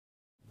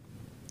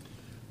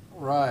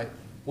Right.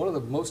 One of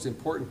the most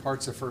important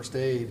parts of first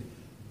aid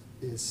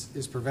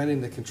is preventing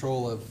the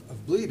control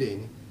of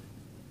bleeding.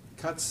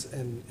 Cuts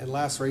and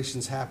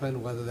lacerations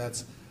happen, whether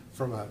that's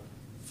from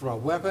a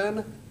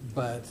weapon,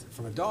 but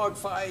from a dog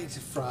fight,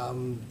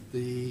 from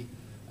the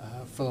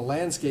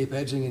landscape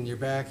edging in your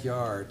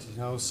backyard.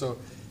 So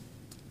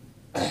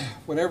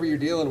whenever you're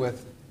dealing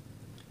with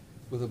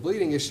a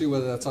bleeding issue,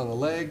 whether that's on the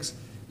legs,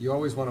 you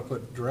always want to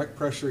put direct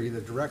pressure either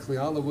directly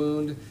on the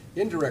wound.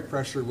 Indirect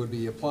pressure would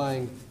be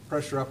applying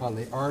pressure up on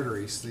the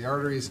arteries. The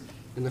arteries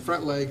in the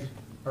front leg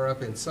are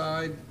up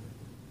inside,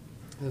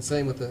 and the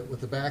same with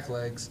the back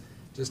legs,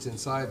 just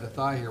inside the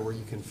thigh here where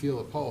you can feel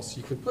a pulse.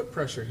 You can put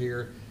pressure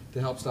here to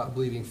help stop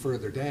bleeding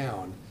further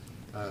down.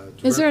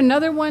 Is there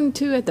another one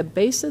too at the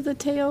base of the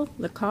tail,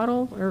 the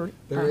caudal? Or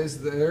there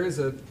is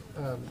a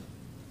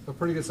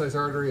pretty good sized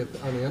artery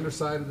on the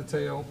underside of the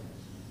tail.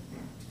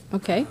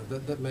 Okay.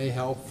 That may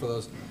help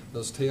for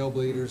those tail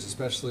bleeders,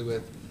 especially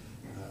with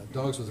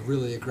dogs with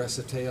really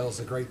aggressive tails,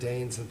 the Great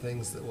Danes and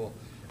things that will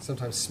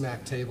sometimes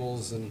smack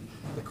tables and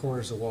the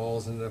corners of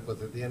walls and end up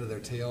with at the end of their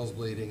tails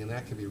bleeding, and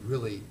that can be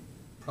really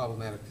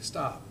problematic to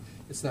stop.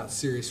 It's not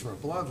serious from a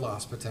blood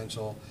loss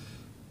potential,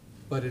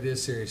 but it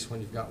is serious when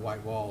you've got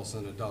white walls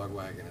and a dog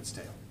wagging its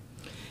tail.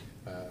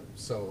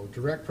 So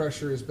direct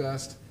pressure is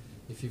best.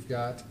 If you've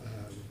got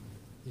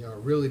a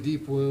really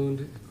deep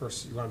wound, of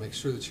course you want to make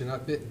sure that you're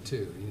not bitten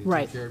too. You need to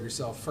take care of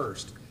yourself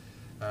first.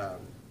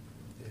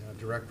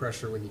 Direct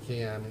pressure when you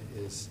can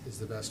is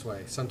the best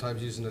way.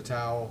 Sometimes using a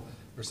towel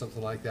or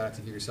something like that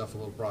to give yourself a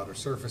little broader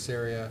surface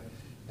area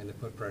and to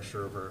put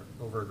pressure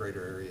over a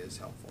greater area is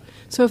helpful.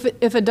 So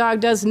if a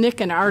dog does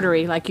nick an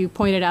artery, like you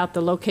pointed out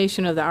the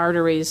location of the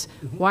arteries,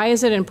 why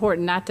is it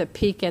important not to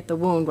peek at the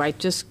wound, right?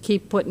 Just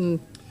keep putting...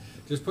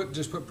 Just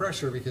put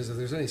pressure, because if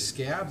there's any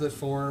scab that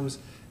forms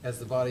as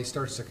the body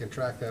starts to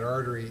contract that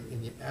artery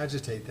and you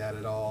agitate that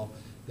at all,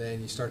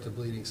 then you start the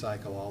bleeding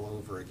cycle all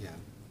over again.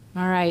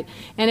 All right.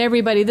 And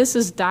everybody, this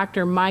is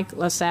Dr. Mike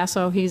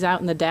Lasasso. He's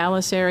out in the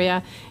Dallas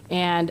area.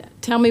 And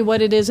tell me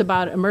what it is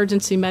about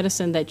emergency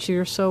medicine that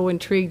you're so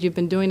intrigued. You've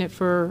been doing it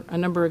for a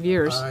number of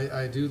years.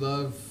 I do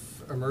love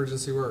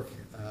emergency work.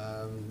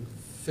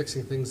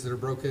 Fixing things that are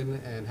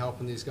broken and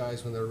helping these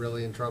guys when they're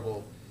really in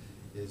trouble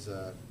is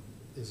a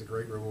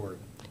great reward.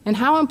 And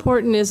how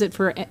important is it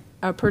for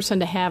a person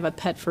to have a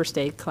pet first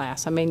aid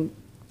class? I mean...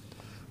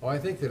 Well, I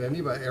think that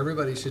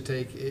everybody should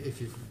take,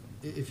 if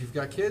you've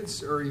got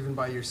kids or even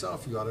by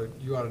yourself, you ought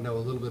to know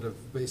a little bit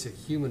of basic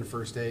human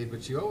first aid,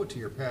 but you owe it to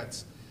your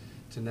pets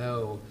to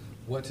know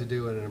what to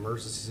do in an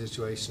emergency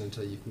situation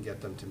until you can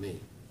get them to me.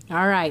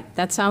 All right,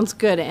 that sounds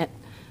good. All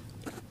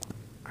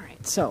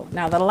right, so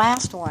now the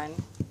last one,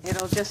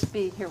 it'll just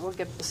be here. We'll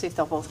see if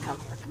they'll both come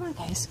here. Come on,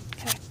 guys.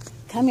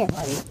 Come here,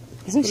 buddy.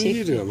 Isn't she? What are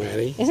you doing,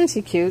 Maddie? Isn't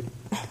she cute?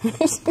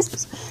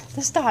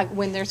 This dog,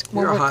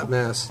 you're a hot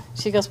mess.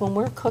 She goes, when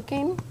we're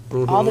cooking,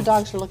 all the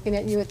dogs are looking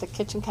at you at the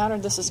kitchen counter.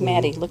 This is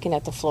Maddie looking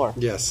at the floor.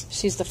 Yes.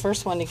 She's the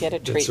first one to get a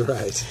treat. That's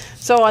right.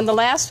 So on the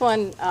last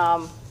one,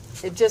 I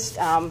just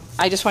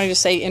wanted to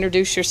say,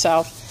 introduce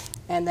yourself,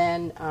 and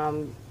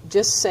then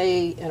just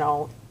say,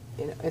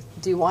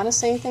 do you want to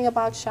say anything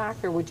about shock,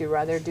 or would you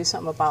rather do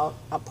something about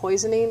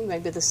poisoning,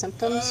 maybe the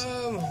symptoms?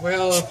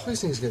 Well,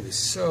 poisoning is going to be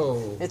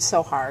so... It's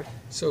so hard.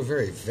 So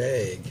very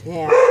vague.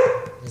 Yeah.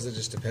 Because it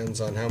just depends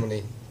on how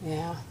many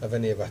of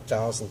any of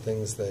 1,000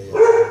 things they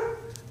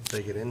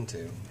get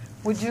into.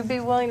 Would you be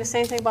willing to say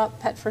anything about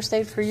pet first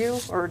aid for you,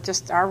 or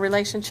just our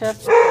relationship?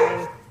 I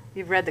mean,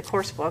 you've read the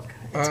course book.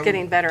 It's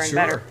getting better and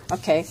better.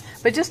 Okay.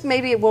 But just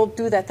maybe we'll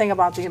do that thing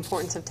about the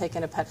importance of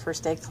taking a pet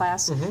first aid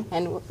class.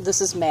 And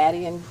this is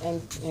Maddie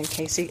and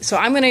Casey. So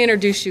I'm going to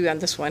introduce you on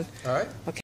this one. All right. Okay.